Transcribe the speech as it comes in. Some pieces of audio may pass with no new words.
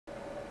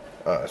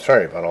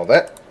Sorry about all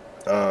that.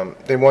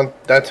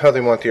 That's how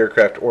they want the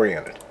aircraft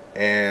oriented.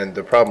 And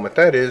the problem with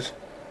that is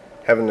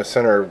having the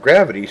center of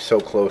gravity so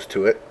close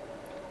to it.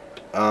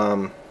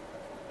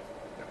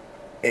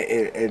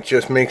 It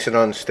just makes it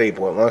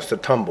unstable. It wants to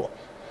tumble.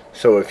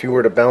 So if you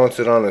were to balance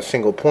it on a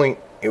single point,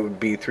 it would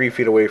be 3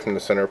 feet away from the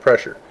center of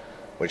pressure,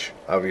 which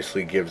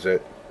obviously gives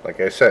it, like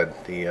I said,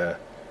 the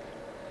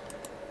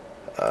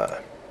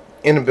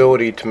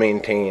inability to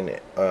maintain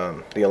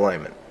the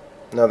alignment.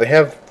 Now they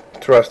have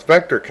thrust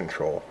vector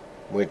control,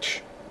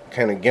 which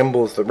kind of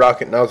gimbals the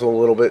rocket nozzle a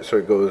little bit, so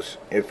it goes,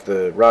 if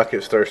the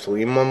rocket starts to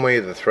lean one way,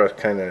 the thrust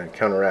kind of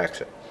counteracts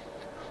it,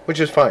 which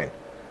is fine.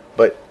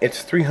 But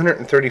it's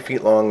 330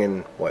 feet long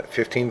and, what,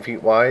 15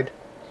 feet wide?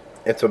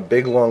 It's a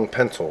big long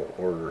pencil,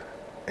 or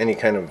any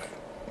kind of,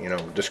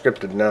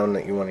 descriptive noun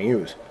that you want to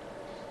use.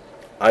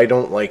 I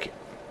don't like it.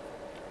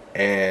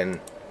 And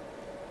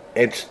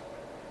as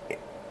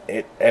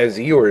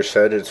Eeyore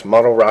said, it's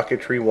model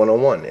rocketry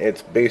 101.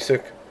 It's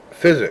basic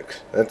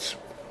physics. That's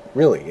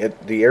really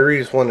it. The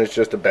Ares one is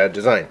just a bad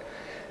design.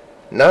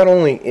 Not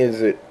only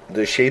is it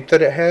the shape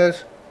that it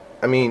has,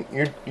 I mean,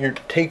 you're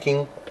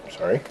taking,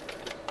 sorry,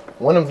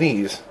 one of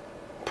these,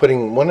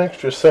 putting one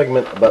extra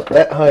segment about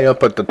that high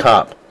up at the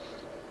top.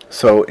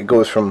 So it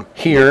goes from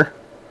here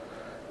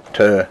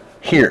to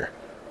here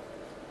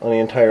on the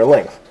entire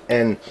length.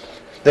 And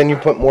then you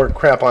put more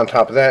crap on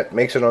top of that,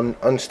 makes it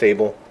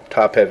unstable,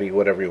 top heavy,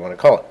 whatever you want to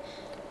call it.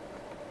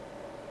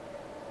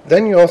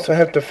 Then you also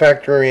have to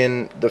factor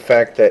in the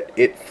fact that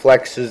it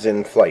flexes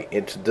in flight.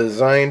 It's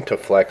designed to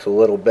flex a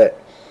little bit.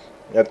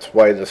 That's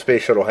why the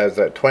space shuttle has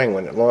that twang.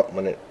 When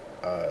it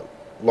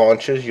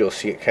launches, you'll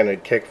see it kind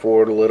of kick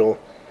forward a little,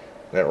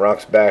 and it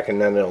rocks back, and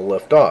then it'll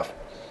lift off.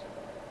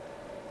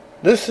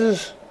 This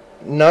is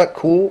not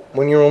cool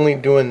when you're only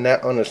doing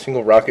that on a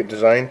single rocket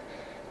design,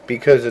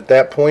 because at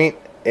that point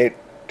it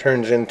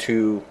turns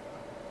into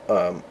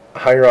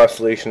higher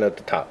oscillation at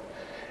the top.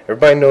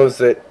 Everybody knows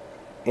that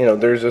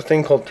there's a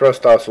thing called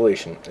thrust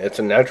oscillation. It's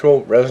a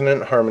natural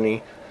resonant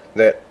harmony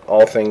that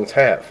all things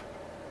have.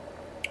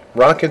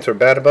 Rockets are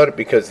bad about it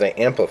because they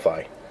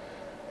amplify.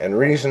 And the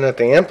reason that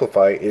they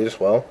amplify is,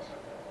 well,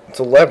 it's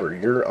a lever.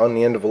 You're on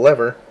the end of a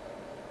lever.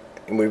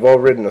 And we've all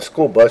ridden a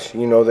school bus.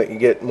 You know that you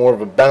get more of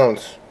a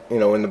bounce,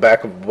 in the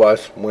back of a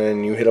bus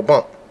when you hit a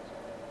bump.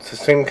 It's the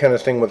same kind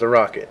of thing with a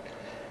rocket.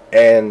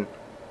 And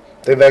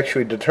they've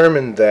actually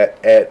determined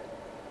that at,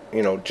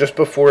 just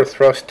before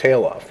thrust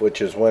tail-off,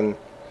 which is when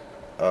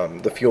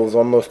the fuel is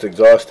almost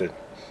exhausted,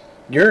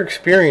 you're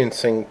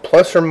experiencing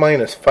plus or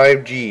minus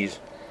 5 Gs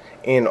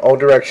in all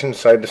directions,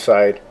 side to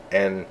side,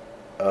 and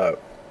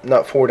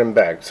not forward and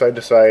back, side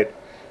to side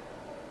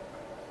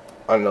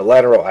on the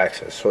lateral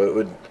axis. So it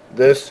would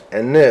this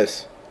and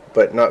this,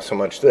 but not so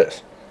much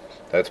this.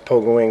 That's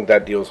pogoing,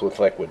 that deals with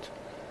liquids.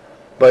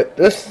 But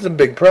this is a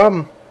big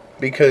problem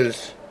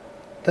because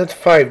that's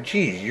 5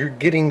 Gs. You're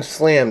getting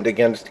slammed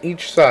against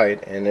each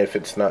side, and if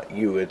it's not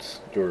you, it's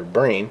your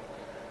brain,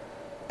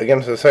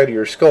 against the side of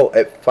your skull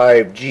at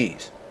 5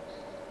 Gs.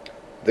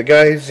 The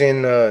guys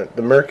in the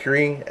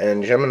Mercury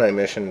and Gemini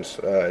missions,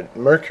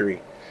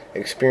 Mercury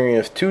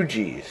experienced 2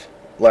 Gs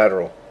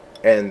lateral,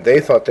 and they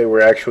thought they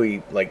were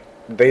actually,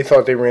 they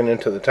thought they ran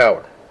into the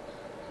tower.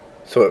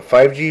 So at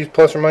 5 Gs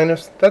plus or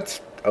minus,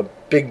 that's a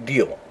big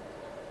deal.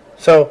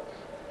 So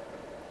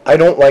I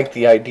don't like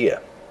the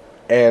idea.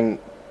 And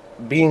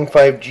being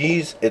 5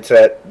 Gs, it's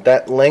at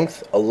that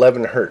length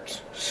 11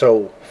 hertz.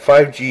 So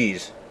 5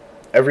 Gs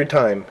every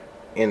time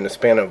in the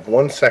span of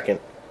 1 second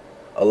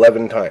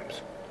 11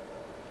 times.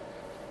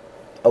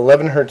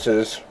 11 hertz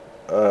is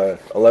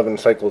 11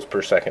 cycles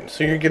per second.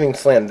 So you're getting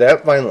slammed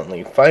that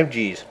violently, 5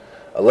 Gs,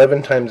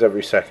 11 times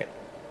every second.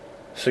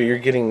 So you're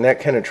getting that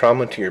kind of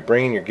trauma to your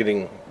brain, you're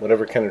getting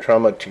whatever kind of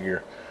trauma to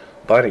your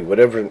body,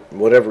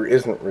 whatever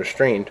isn't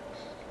restrained.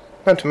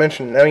 Not to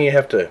mention, now you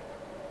have to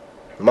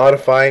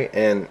modify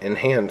and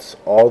enhance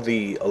all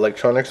the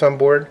electronics on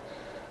board.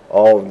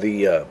 All of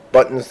the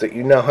buttons that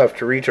you now have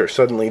to reach are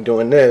suddenly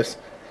doing this.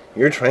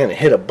 You're trying to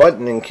hit a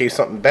button in case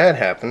something bad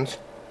happens.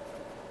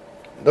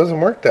 It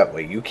doesn't work that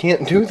way. You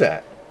can't do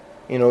that.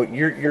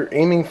 You're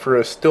aiming for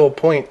a still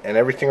point, and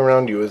everything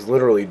around you is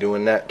literally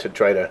doing that to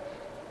try to...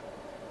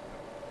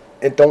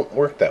 It don't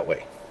work that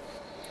way.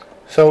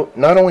 So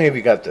not only have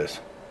you got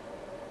this,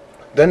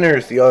 then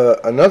there's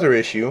the another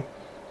issue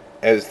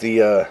as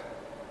the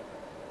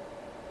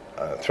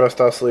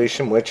thrust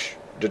oscillation, which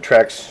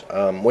detracts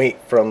weight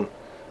from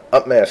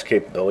upmass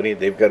capability.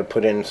 They've got to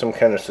put in some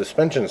kind of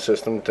suspension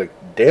system to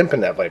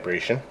dampen that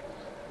vibration.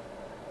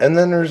 And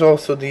then there's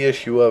also the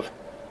issue of,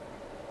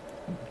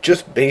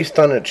 just based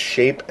on its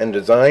shape and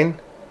design,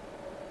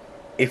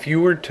 if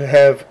you were to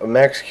have a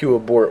max Q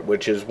abort,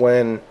 which is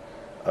when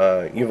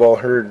you've all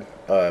heard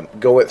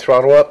go at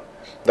throttle up,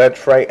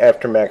 that's right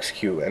after max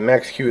Q. And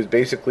max Q is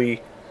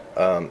basically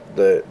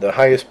the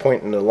highest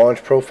point in the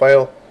launch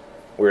profile,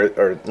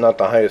 or not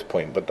the highest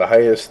point, but the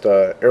highest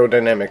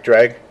aerodynamic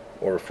drag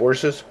or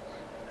forces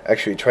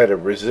actually try to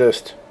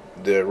resist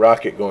the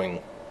rocket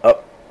going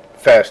up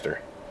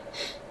faster.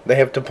 They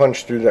have to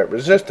punch through that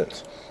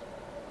resistance.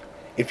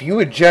 if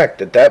you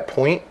eject at that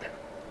point,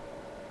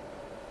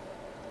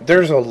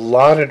 there's a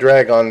lot of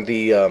drag on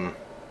the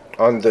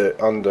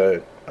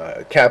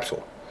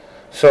capsule.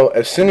 So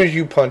as soon as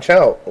you punch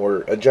out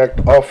or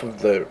eject off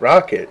of the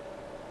rocket,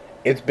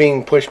 it's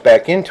being pushed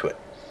back into it.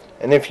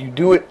 And if you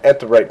do it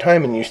at the right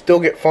time and you still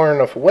get far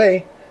enough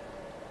away,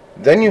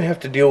 then you have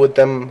to deal with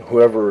them,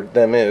 whoever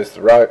them is,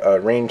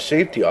 the range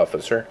safety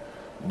officer,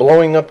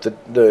 blowing up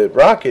the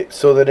rocket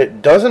so that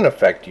it doesn't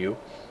affect you.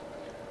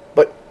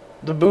 But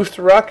the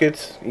booster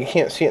rockets, you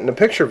can't see it in the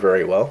picture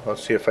very well.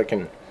 Let's see if I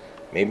can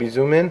maybe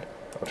zoom in.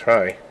 I'll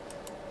try.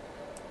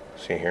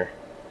 Let's see here.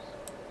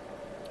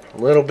 A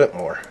little bit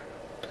more.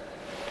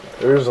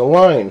 There's a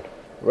line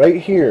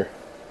right here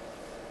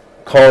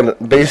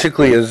called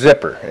basically a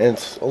zipper, and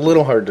it's a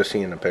little hard to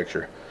see in the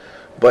picture.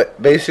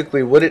 But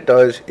basically what it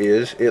does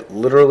is it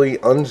literally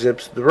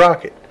unzips the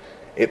rocket.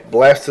 It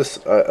blasts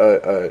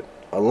a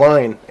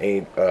line,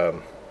 a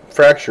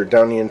fracture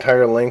down the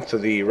entire length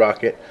of the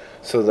rocket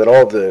so that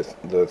all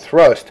the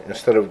thrust,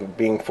 instead of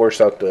being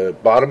forced out the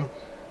bottom,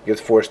 gets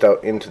forced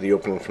out into the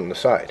opening from the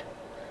side.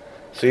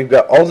 So you've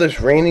got all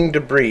this raining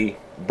debris,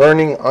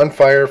 burning on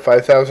fire,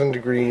 5,000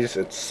 degrees,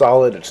 it's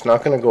solid, it's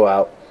not going to go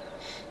out,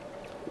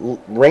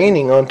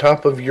 raining on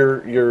top of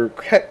your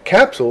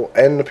capsule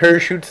and the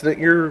parachutes that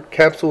your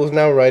capsule is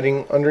now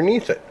riding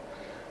underneath it.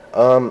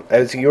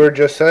 As Eeyore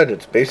just said,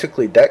 it's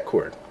basically det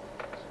cord.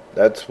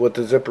 That's what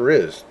the zipper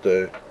is,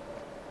 the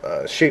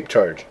shape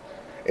charge.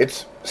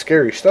 It's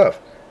scary stuff.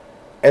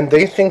 And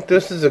they think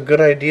this is a good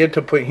idea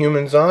to put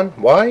humans on.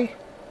 Why?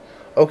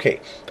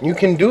 Okay, you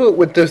can do it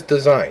with this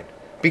design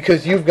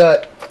because you've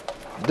got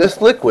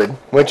this liquid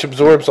which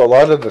absorbs a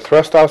lot of the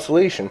thrust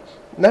oscillation.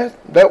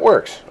 That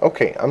works.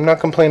 Okay, I'm not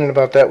complaining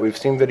about that. We've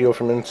seen video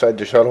from inside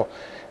the shuttle.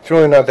 It's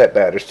really not that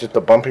bad. It's just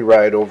a bumpy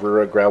ride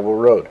over a gravel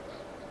road.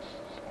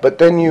 But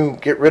then you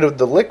get rid of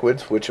the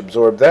liquids, which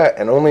absorb that,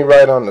 and only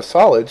ride on the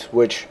solids,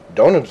 which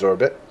don't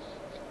absorb it.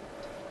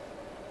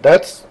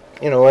 That's,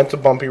 that's a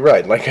bumpy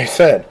ride, like I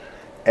said.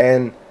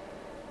 And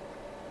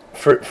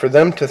for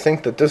them to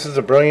think that this is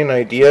a brilliant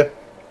idea,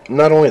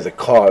 not only the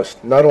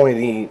cost, not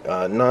only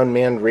the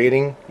non-manned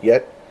rating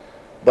yet,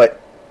 but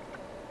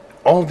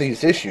all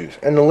these issues.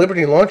 And the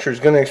Liberty launcher is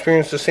going to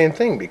experience the same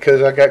thing,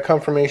 because I got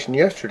confirmation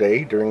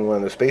yesterday during one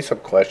of the Space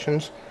Up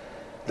questions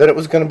that it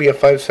was going to be a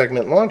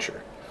 5-segment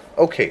launcher.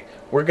 Okay,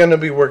 we're going to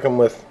be working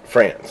with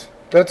France.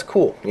 That's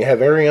cool. You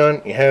have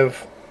Ariane, you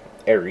have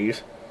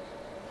Ares.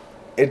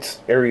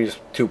 It's Ares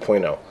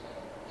 2.0.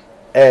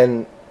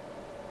 And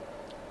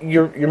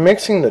you're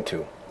mixing the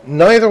two.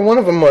 Neither one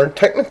of them are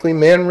technically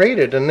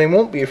man-rated, and they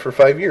won't be for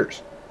 5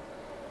 years.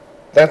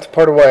 That's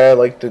part of why I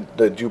like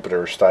the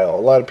Jupiter style.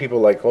 A lot of people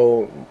like,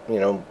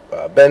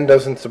 Ben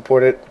doesn't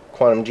support it,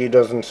 Quantum G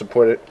doesn't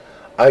support it.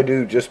 I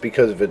do, just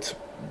because of its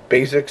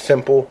basic,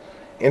 simple,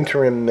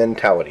 interim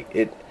mentality.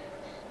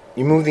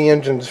 You move the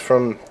engines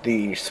from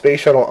the space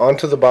shuttle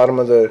onto the bottom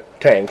of the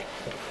tank.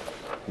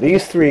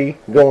 These three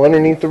go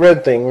underneath the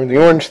red thing, or the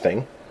orange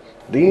thing.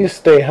 These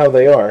stay how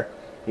they are.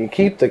 You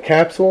keep the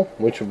capsule,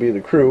 which would be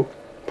the crew,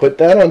 put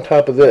that on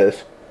top of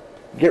this,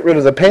 get rid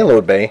of the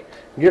payload bay,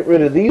 get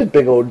rid of these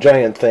big old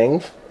giant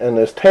things, and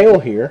this tail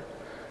here.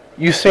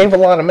 You save a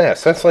lot of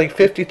mass. That's like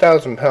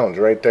 50,000 pounds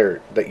right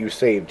there that you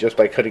save just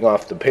by cutting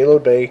off the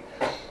payload bay,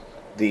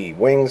 the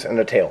wings, and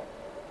the tail.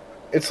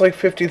 It's like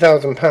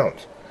 50,000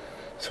 pounds.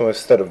 So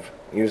instead of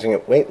using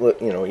it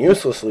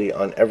uselessly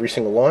on every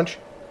single launch,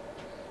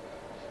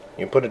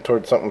 you put it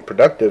towards something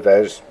productive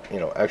as,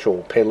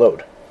 actual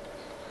payload.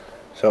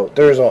 So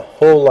there's a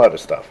whole lot of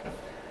stuff.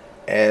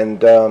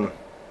 And, I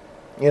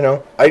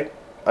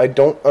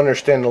don't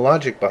understand the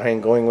logic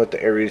behind going with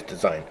the Ares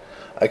design.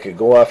 I could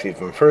go off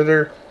even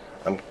further.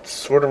 I'm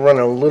sort of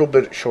running a little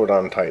bit short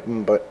on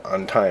time, but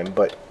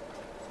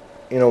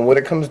what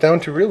it comes down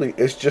to really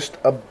is just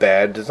a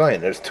bad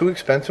design. It's too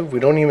expensive. We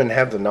don't even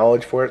have the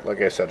knowledge for it.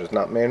 Like I said, it's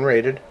not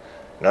man-rated.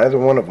 Neither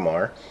one of them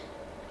are.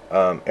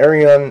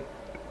 Ariane,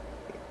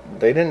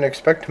 they didn't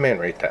expect to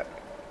man-rate that.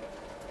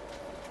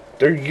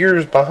 They're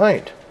years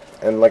behind.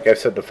 And like I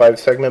said, the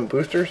 5-segment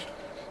boosters,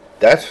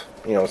 that's,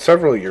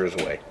 several years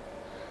away.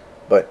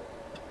 But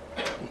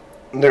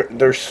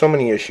there's so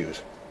many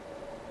issues.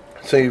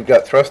 So you've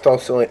got thrust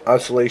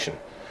oscillation.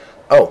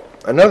 Oh,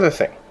 another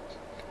thing.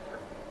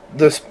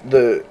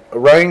 The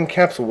Orion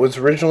capsule was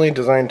originally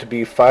designed to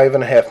be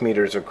 5.5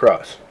 meters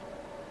across.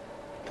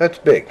 That's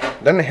big.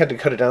 Then they had to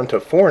cut it down to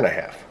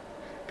 4.5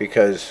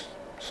 because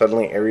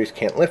suddenly Ares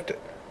can't lift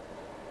it.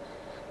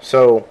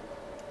 So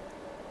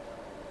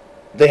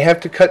they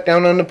have to cut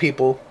down on the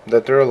people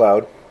that they're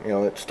allowed.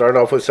 It started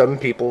off with 7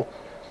 people.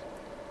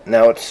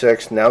 Now it's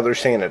 6. Now they're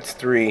saying it's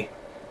 3,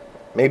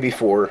 maybe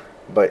 4,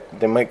 but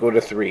they might go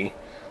to 3,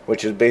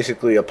 which is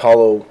basically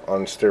Apollo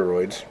on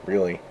steroids,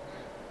 really.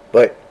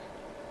 But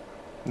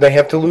they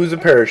have to lose a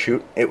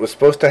parachute. It was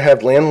supposed to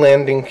have land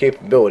landing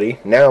capability.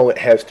 Now it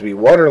has to be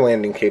water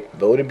landing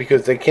capability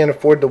because they can't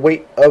afford the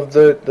weight of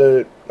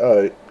the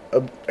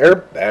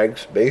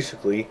airbags,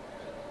 basically,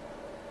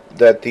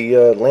 that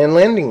the land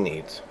landing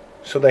needs.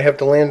 So they have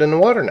to land in the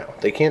water now.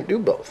 They can't do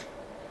both.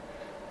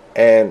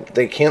 and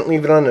they can't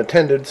leave it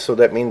unattended, so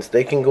that means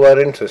they can go out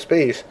into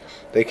space,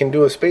 they can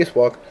do a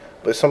spacewalk,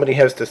 but somebody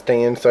has to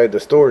stay inside the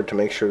store to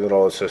make sure that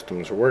all the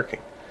systems are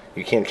working.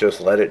 You can't just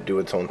let it do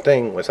its own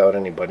thing without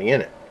anybody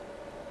in it.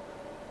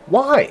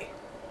 Why?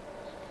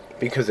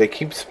 Because they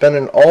keep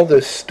spending all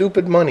this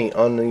stupid money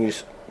on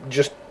these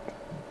just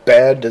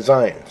bad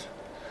designs.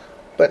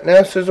 But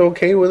NASA's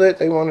okay with it.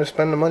 They want to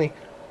spend the money.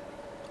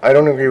 I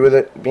don't agree with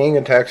it. Being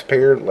a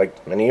taxpayer,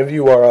 like many of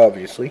you are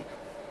obviously,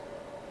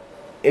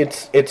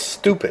 it's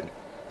stupid.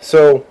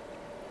 So,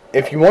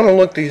 if you want to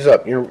look these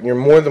up, you're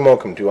more than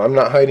welcome to. I'm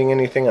not hiding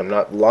anything. I'm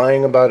not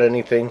lying about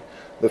anything.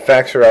 The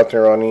facts are out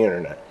there on the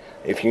internet.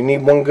 If you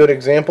need one good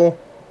example,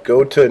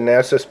 go to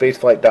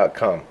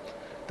nasaspaceflight.com.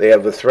 They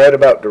have a thread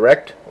about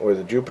Direct, or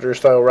the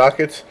Jupiter-style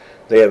rockets.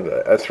 They have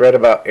a thread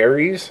about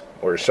Ares,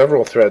 or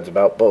several threads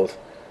about both,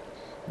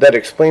 that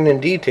explain in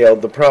detail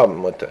the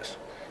problem with this.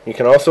 You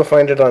can also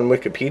find it on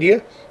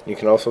Wikipedia. You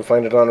can also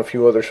find it on a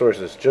few other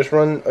sources. Just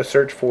run a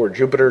search for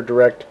Jupiter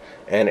Direct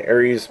and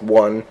Ares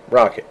 1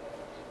 rocket,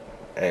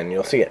 and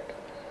you'll see it.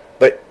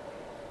 But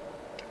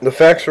the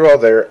facts are all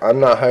there.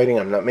 I'm not hiding.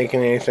 I'm not making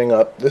anything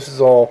up. This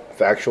is all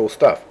factual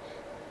stuff.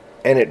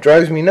 And it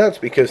drives me nuts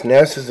because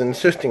NASA's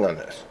insisting on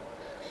this.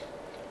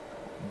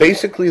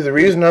 Basically, the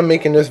reason I'm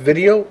making this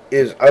video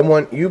is I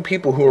want you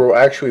people who are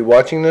actually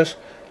watching this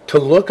to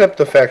look up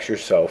the facts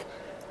yourself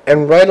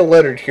and write a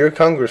letter to your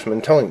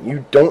congressman telling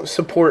you don't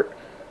support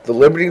the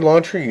Liberty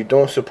launcher, you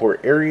don't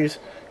support Ares,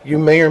 you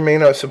may or may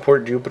not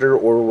support Jupiter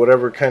or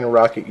whatever kind of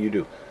rocket you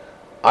do.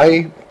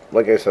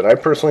 Like I said, I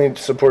personally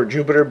support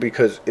Jupiter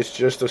because it's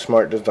just a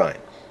smart design.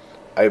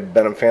 I've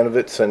been a fan of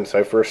it since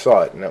I first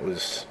saw it, and that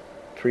was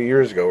 3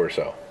 years ago or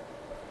so.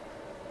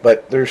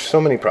 But there's so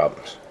many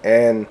problems,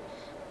 and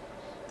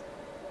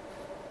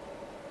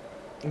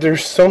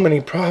there's so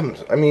many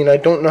problems. I mean, I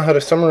don't know how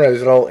to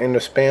summarize it all in a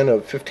span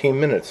of 15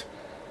 minutes.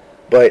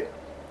 But,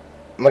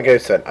 like I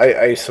said,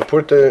 I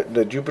support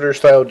the Jupiter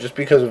style just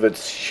because of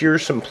its sheer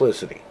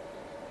simplicity.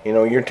 You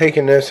know, you're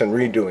taking this and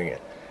redoing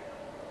it.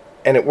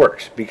 And it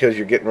works because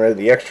you're getting rid of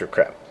the extra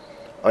crap.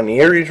 On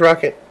the Ares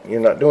rocket, you're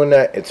not doing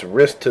that. It's a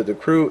risk to the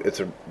crew.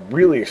 It's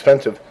really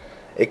expensive.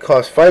 It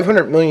cost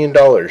 $500 million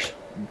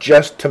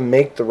just to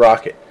make the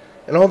rocket.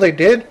 And all they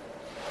did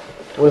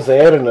was they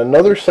added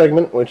another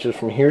segment, which is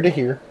from here to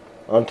here,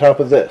 on top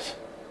of this.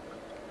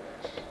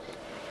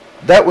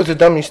 That was a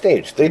dummy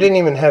stage. They didn't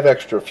even have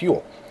extra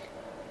fuel.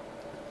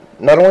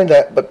 Not only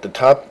that, but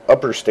the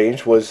upper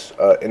stage was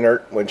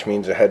inert, which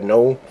means it had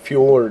no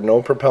fuel or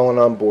no propellant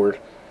on board.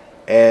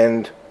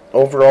 And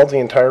overall, the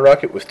entire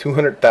rocket was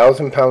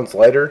 200,000 pounds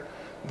lighter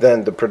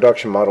than the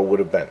production model would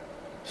have been.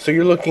 So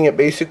you're looking at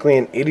basically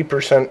an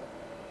 80%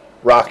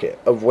 rocket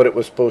of what it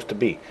was supposed to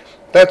be.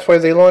 That's why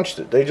they launched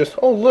it. They just,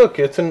 oh look,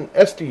 it's an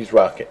Estes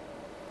rocket.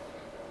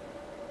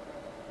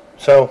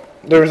 So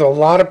there's a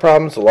lot of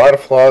problems, a lot of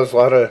flaws, a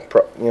lot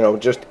of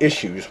just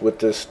issues with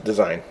this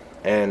design,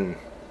 and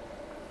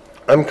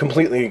I'm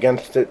completely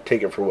against it.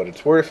 Take it for what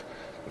it's worth.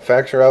 The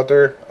facts are out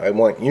there. I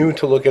want you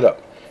to look it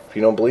up. If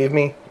you don't believe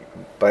me,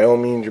 by all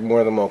means, you're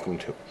more than welcome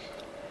to.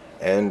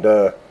 And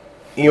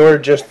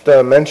Eeyore just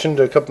mentioned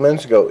a couple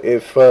minutes ago,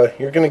 if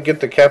you're going to get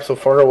the capsule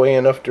far away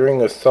enough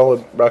during a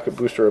solid rocket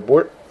booster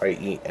abort,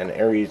 i.e. an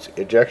Ares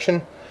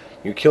ejection,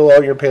 you kill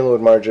all your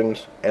payload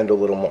margins and a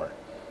little more.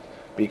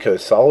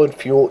 Because solid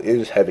fuel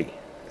is heavy,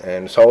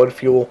 and solid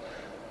fuel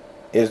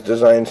is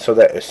designed so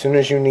that as soon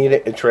as you need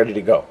it, it's ready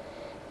to go.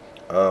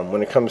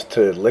 When it comes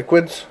to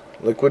liquid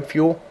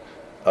fuel,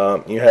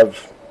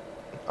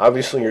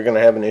 obviously you're going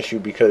to have an issue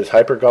because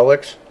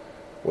hypergolics,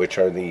 which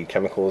are the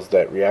chemicals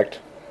that react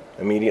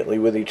immediately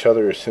with each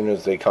other as soon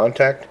as they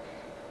contact,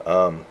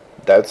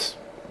 that's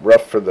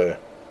rough for the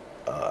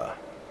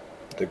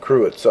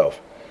crew itself.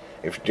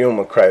 If you're dealing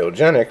with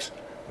cryogenics,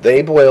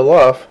 they boil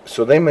off,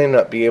 so they may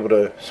not be able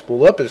to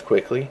spool up as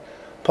quickly.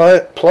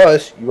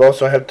 Plus, you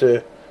also have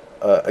to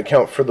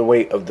account for the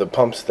weight of the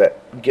pumps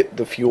that get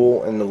the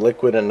fuel and the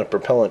liquid and the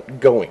propellant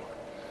going.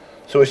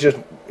 So it's just,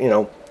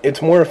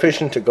 it's more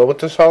efficient to go with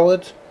the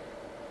solids,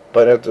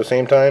 but at the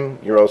same time,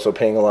 you're also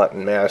paying a lot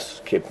in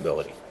mass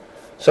capability.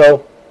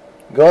 So,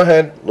 go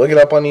ahead, look it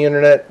up on the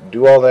internet,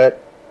 do all that,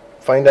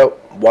 find out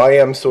why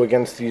I'm so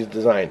against these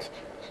designs.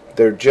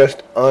 They're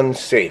just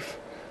unsafe.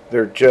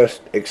 They're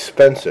just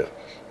expensive.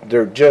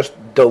 They're just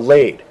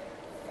delayed.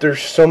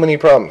 There's so many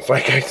problems,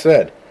 like I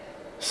said.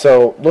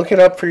 So look it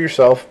up for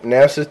yourself.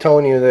 NASA's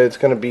telling you that it's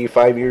going to be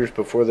 5 years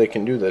before they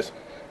can do this.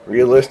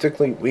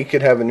 Realistically, we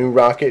could have a new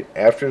rocket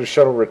after the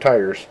shuttle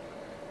retires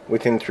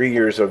within 3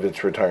 years of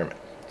its retirement.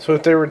 So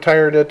if they're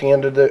retired at the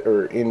end of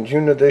in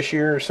June of this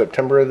year, or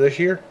September of this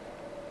year,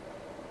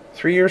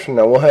 3 years from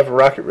now we'll have a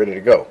rocket ready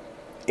to go.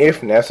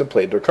 If NASA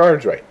played their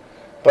cards right.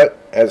 But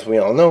as we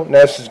all know,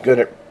 NASA's good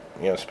at,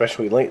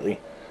 especially lately,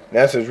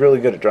 NASA's really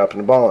good at dropping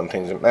the ball on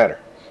things that matter.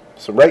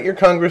 So write your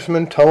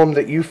congressman, tell them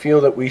that you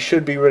feel that we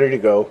should be ready to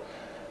go.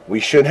 We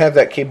should have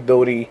that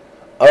capability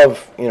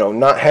of,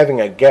 not having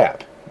a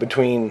gap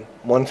between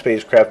one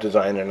spacecraft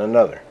design and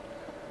another.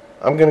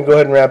 I'm going to go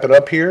ahead and wrap it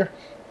up here,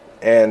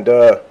 and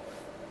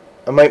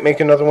I'm I might make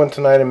another one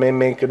tonight. I may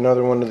make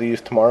another one of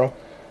these tomorrow.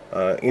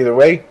 Either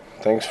way,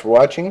 thanks for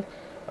watching.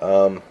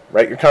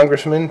 Write your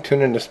congressman.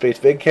 Tune into Space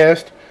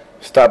Vidcast.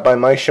 Stop by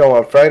my show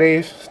on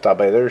Fridays. Stop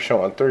by their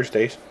show on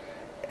Thursdays.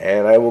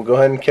 And I will go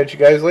ahead and catch you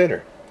guys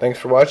later. Thanks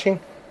for watching.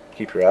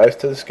 Keep your eyes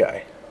to the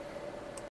sky.